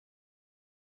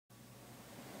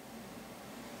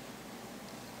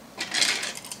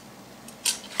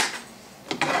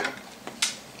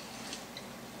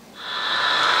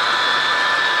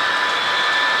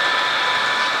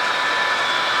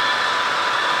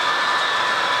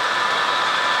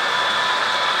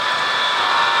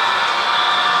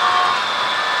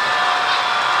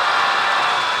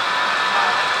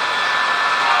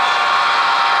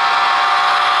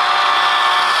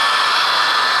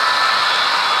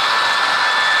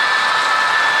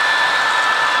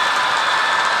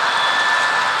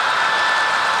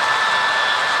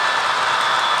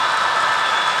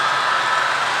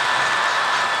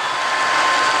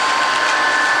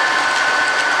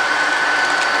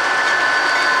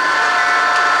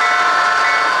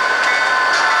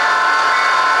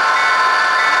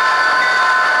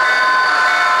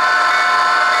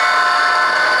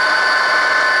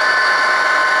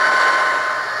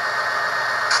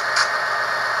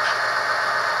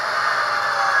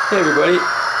Hey everybody,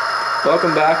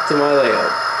 welcome back to my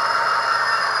layout.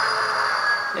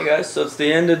 Hey guys, so it's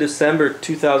the end of December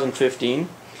 2015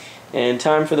 and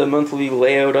time for the monthly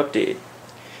layout update.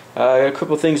 I got a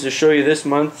couple things to show you this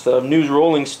month. News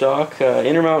rolling stock,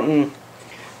 Intermountain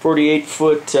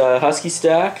 48-foot Husky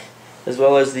stack, as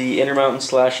well as the Intermountain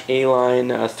 /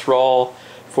 A-line Thrall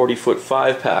 40-foot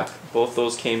 5-pack. Both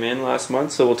those came in last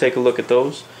month, so we'll take a look at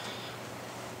those.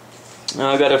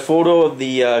 I got a photo of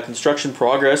the construction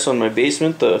progress on my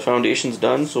basement. The foundation's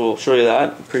done, so we'll show you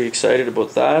that. I'm pretty excited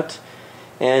about that.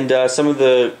 And some of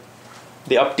the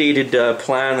updated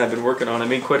plan I've been working on. I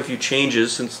made quite a few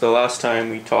changes since the last time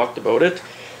we talked about it.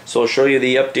 So I'll show you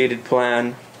the updated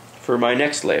plan for my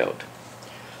next layout.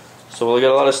 So we'll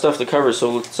get a lot of stuff to cover, so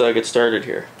let's get started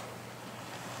here.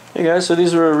 Hey guys, so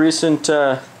these were a recent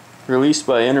release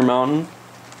by Intermountain.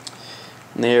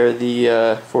 And they are the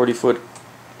 40-foot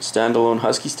standalone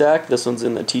Husky stack. This one's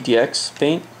in the TTX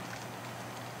paint.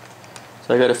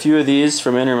 So I got a few of these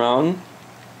from Intermountain.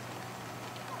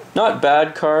 Not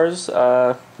bad cars.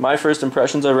 My first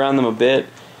impressions, I ran them a bit.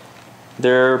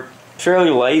 They're fairly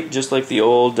light, just like the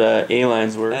old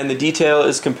A-lines were. And the detail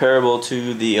is comparable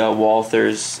to the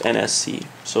Walther's NSC.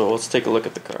 So let's take a look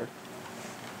at the car.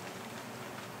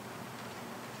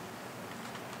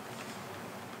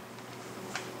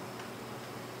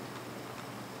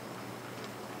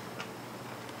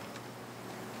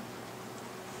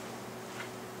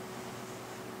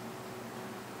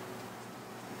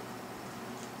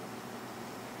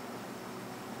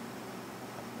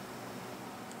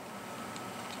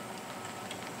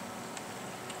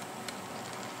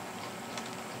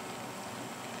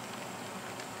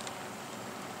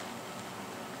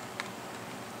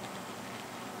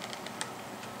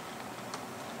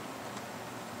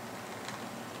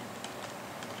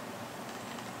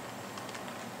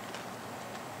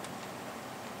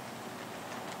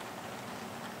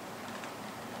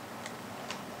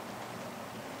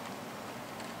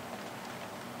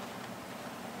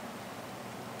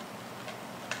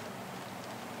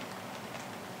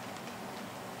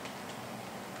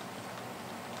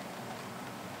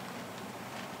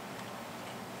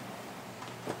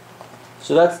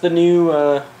 So that's the new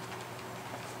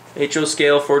HO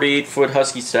scale 48-foot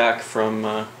Husky stack from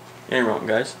Intermountain,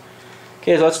 guys.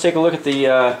 Okay, so let's take a look at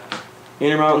the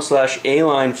Intermountain /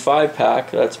 A-line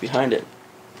 5-pack that's behind it.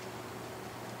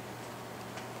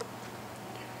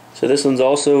 So this one's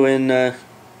also in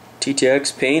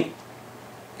TTX paint,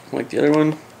 like the other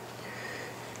one.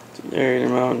 There,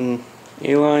 Intermountain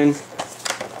A-line,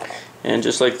 and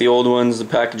just like the old ones, the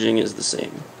packaging is the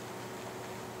same.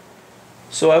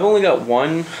 So I've only got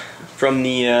one from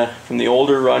the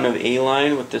older run of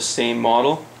A-line with this same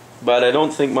model, but I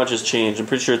don't think much has changed. I'm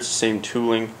pretty sure it's the same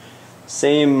tooling,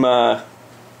 same. You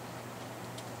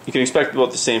can expect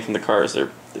about the same from the cars. They're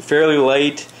fairly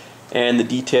light, and the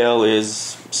detail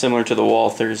is similar to the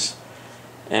Walther's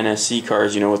NSC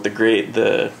cars. You know, with the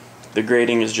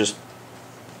grating is just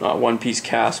one-piece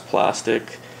cast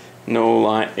plastic, no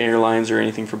air lines or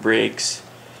anything for brakes.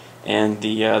 And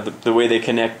the way they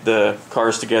connect the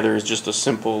cars together is just a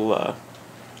simple,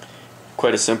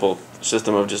 quite a simple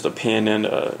system of just a pin and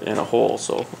a hole.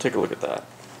 So we'll take a look at that.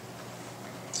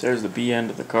 So there's the B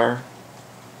end of the car.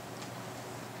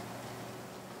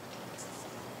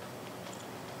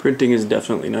 Printing is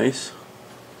definitely nice.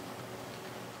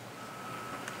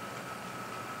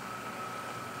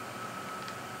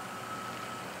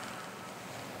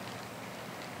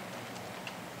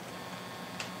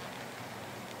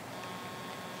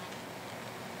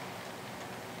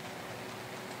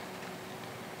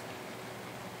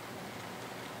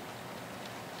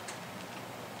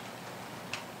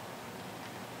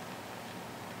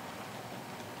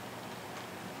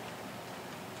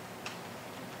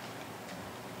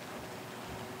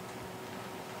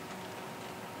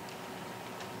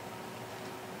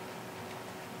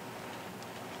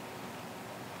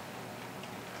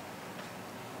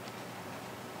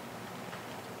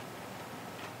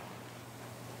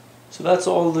 So that's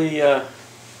all the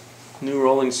new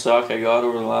rolling stock I got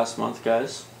over the last month,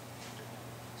 guys.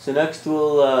 So next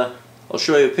I'll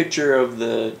show you a picture of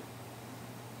the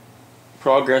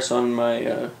progress on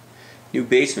my new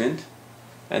basement,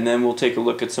 and then we'll take a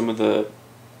look at some of the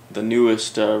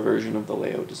newest version of the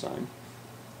layout design.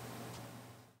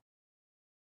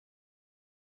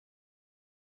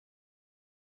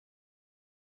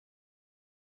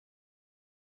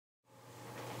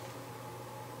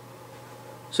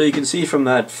 So you can see from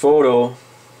that photo,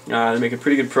 they're making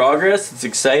pretty good progress. It's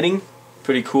exciting,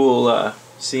 pretty cool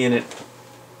seeing it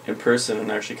in person and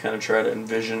actually kind of try to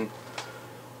envision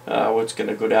what's going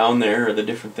to go down there or the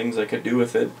different things I could do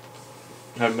with it.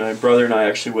 My brother and I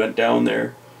actually went down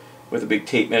there with a big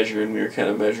tape measure, and we were kind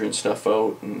of measuring stuff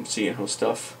out and seeing how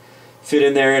stuff fit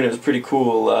in there, and it was pretty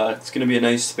cool. It's going to be a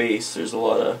nice space. There's a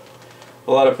lot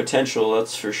of potential,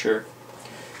 that's for sure.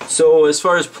 So as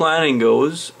far as planning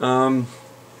goes, some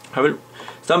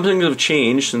things have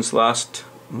changed since last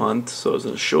month. So I was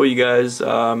going to show you guys.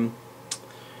 So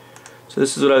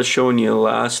this is what I was showing you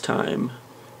last time,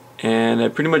 and I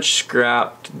pretty much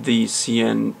scrapped the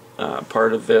CN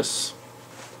part of this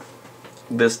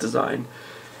design.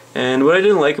 And what I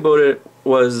didn't like about it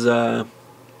was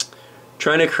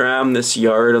trying to cram this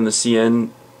yard on the CN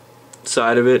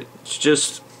side of it. It's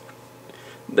just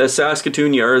the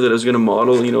Saskatoon yard that I was going to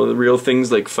model, you know, the real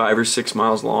thing's like 5 or 6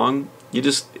 miles long.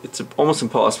 It's almost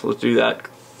impossible to do that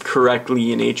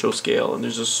correctly in HO scale, and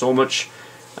there's just so much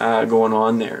going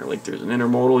on there. Like, there's an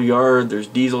intermodal yard, there's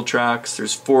diesel tracks,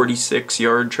 there's 46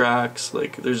 yard tracks,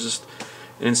 like there's just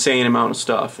an insane amount of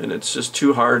stuff, and it's just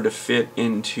too hard to fit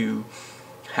into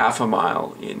half a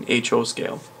mile in HO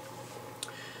scale.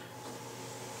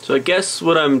 So I guess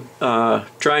what I'm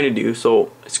trying to do,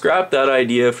 so I scrapped that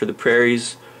idea for the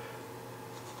prairies.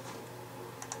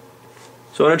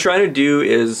 So what I'm trying to do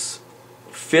is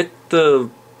fit the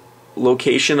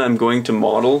location I'm going to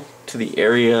model to the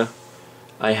area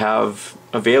I have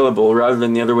available, rather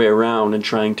than the other way around and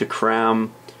trying to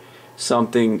cram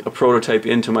a prototype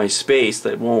into my space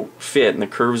that won't fit, and the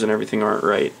curves and everything aren't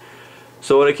right.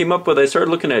 So what I came up with, I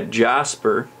started looking at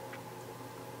Jasper,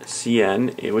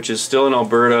 CN, which is still in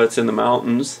Alberta. It's in the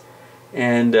mountains,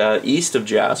 and east of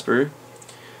Jasper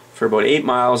for about 8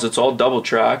 miles. It's all double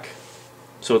track,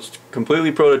 so it's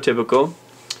completely prototypical.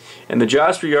 And the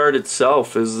Jasper yard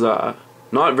itself is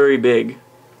not very big,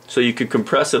 so you could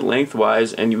compress it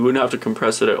lengthwise, and you wouldn't have to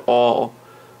compress it at all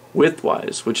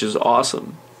widthwise, which is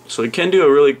awesome. So you can do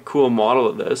a really cool model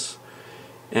of this.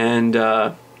 And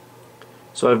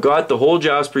so I've got the whole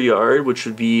Jasper yard, which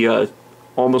would be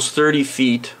almost 30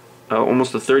 feet,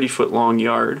 almost a 30-foot long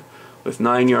yard, with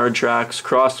 9 yard tracks,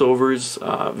 crossovers,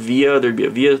 there'd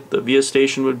be the via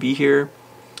station would be here.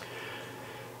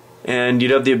 And you'd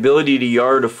have the ability to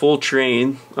yard a full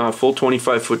train, full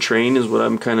 25-foot train is what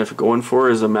I'm kind of going for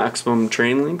as a maximum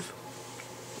train length.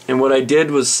 And what I did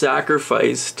was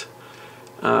sacrificed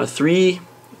three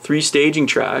staging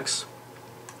tracks,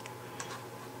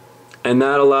 and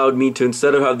that allowed me to,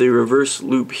 instead of have the reverse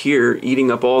loop here eating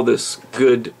up all this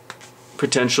good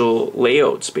potential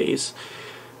layout space,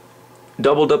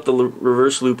 doubled up the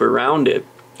reverse loop around it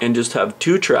and just have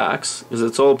 2 tracks, because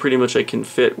it's all pretty much I can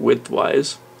fit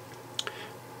widthwise.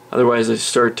 Otherwise I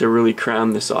start to really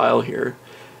cram this aisle here.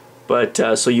 But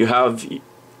so you have,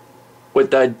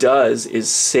 what that does is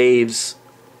saves,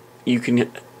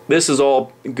 this is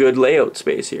all good layout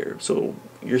space here, so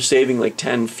you're saving like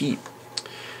 10 feet.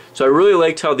 So I really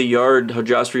liked how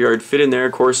Jasper yard fit in there.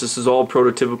 Of course, this is all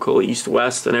prototypical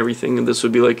east-west and everything, and this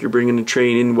would be like you're bringing a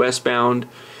train in westbound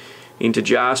into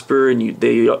Jasper, and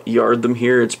they yard them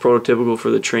here. It's prototypical for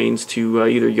the trains to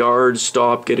either yard,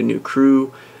 stop, get a new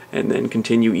crew, and then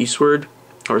continue westward.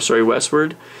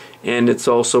 And it's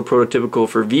also prototypical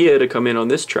for Via to come in on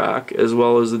this track, as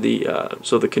well as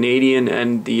the Canadian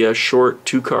and the short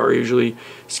 2-car, usually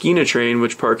Skeena train,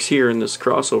 which parks here in this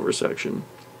crossover section.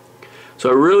 So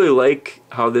I really like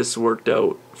how this worked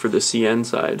out for the CN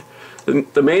side.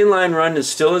 The mainline run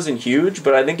still isn't huge,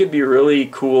 but I think it'd be a really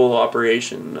cool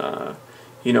operation.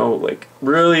 You know, like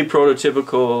really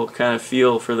prototypical kind of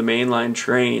feel for the mainline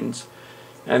trains.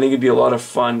 I think it'd be a lot of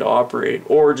fun to operate,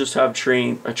 or just have a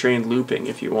train looping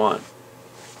if you want.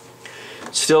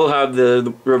 Still have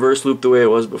the reverse loop the way it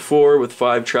was before, with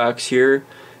 5 tracks here,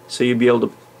 so you'd be able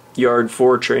to yard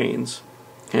 4 trains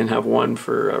and have 1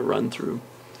 for a run through.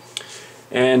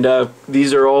 And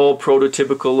these are all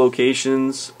prototypical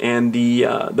locations, and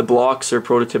the blocks are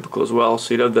prototypical as well.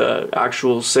 So you'd have the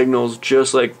actual signals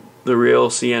just like the real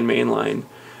CN mainline.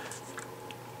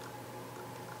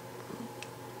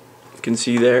 You can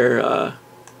see there,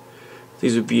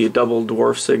 these would be a double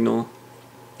dwarf signal,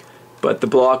 but the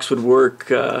blocks would work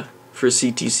for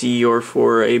CTC or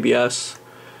for ABS,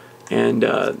 and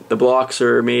the blocks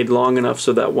are made long enough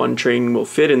so that 1 train will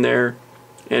fit in there,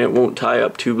 and it won't tie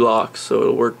up 2 blocks, so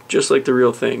it'll work just like the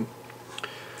real thing.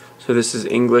 So this is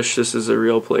English. This is a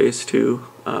real place too.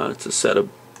 It's a set of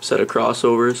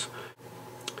crossovers.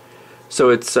 So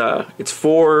it's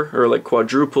 4 or like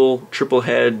quadruple, triple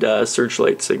head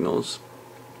searchlight signals.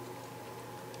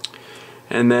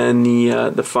 And then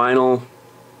the final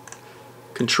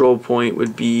control point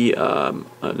would be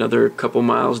another couple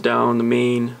miles down the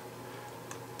main,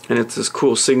 and it's this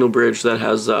cool signal bridge that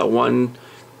has 1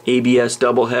 ABS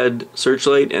double head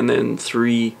searchlight and then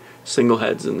 3 single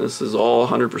heads, and this is all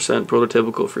 100%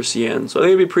 prototypical for CN, so I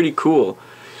think it'd be pretty cool.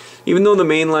 Even though the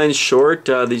main line's short,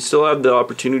 they still have the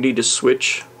opportunity to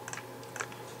switch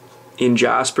in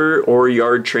Jasper or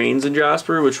yard trains in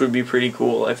Jasper, which would be pretty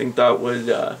cool. I think that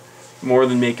would more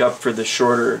than make up for the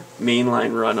shorter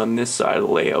mainline run on this side of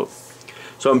the layout.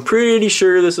 So I'm pretty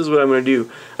sure this is what I'm going to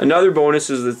do. Another bonus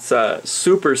is it's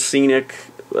super scenic.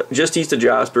 Just east of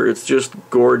Jasper, it's just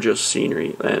gorgeous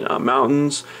scenery and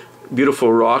mountains,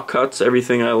 beautiful rock cuts,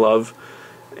 everything I love,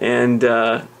 and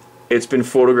it's been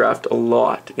photographed a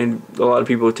lot, and a lot of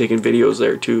people have taken videos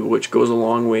there too, which goes a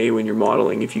long way when you're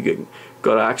modeling if you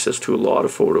got access to a lot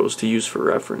of photos to use for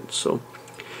reference. So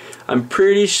I'm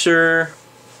pretty sure,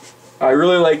 I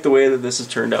really like the way that this has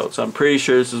turned out, so I'm pretty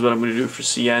sure this is what I'm going to do for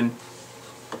CN.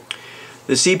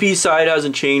 The CP side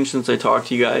hasn't changed since I talked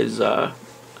to you guys.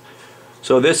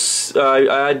 So this,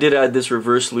 I did add this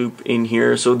reverse loop in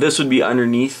here, so this would be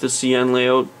underneath the CN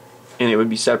layout, and it would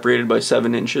be separated by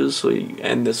 7 inches. So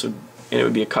and it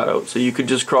would be a cutout, so you could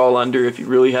just crawl under if you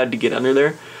really had to get under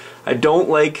there. I don't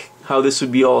like how this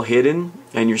would be all hidden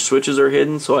and your switches are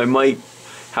hidden, so I might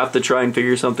have to try and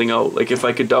figure something out. Like if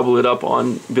I could double it up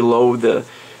on below the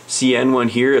CN one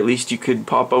here, at least you could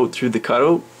pop out through the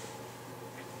cutout,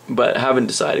 but I haven't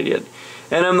decided yet.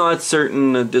 And I'm not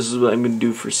certain that this is what I'm going to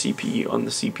do for CP on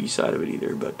the CP side of it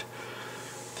either, but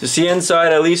the CN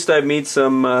side, at least I've made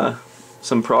some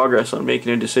progress on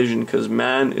making a decision, because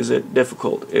man, is it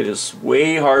difficult. It is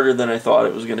way harder than I thought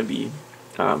it was going to be.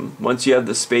 Once you have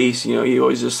the space, you know, you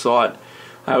always just thought,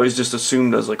 I always just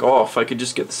assumed, I was like, oh, if I could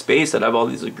just get the space, I'd have all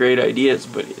these great ideas,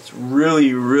 but it's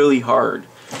really, really hard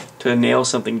to nail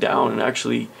something down and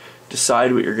actually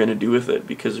decide what you're going to do with it,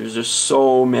 because there's just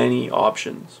so many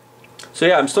options. So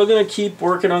yeah, I'm still going to keep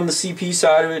working on the CP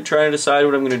side of it, trying to decide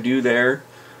what I'm going to do there,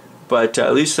 but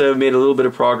at least I've made a little bit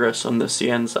of progress on the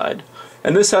CN side.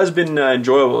 And this has been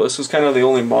enjoyable. This was kind of the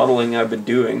only modeling I've been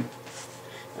doing,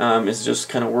 is just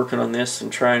kind of working on this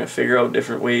and trying to figure out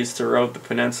different ways to route the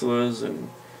peninsulas, and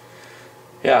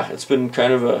yeah, it's been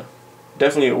kind of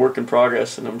definitely a work in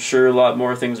progress, and I'm sure a lot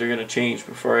more things are going to change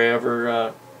before I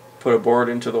ever put a board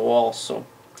into the wall. So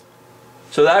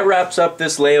that wraps up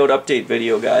this layout update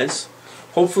video, guys.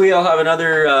 Hopefully I'll have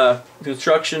another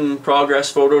construction progress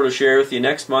photo to share with you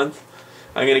next month.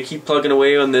 I'm going to keep plugging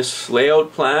away on this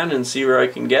layout plan and see where I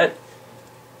can get.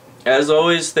 As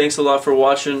always, thanks a lot for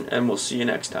watching, and we'll see you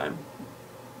next time.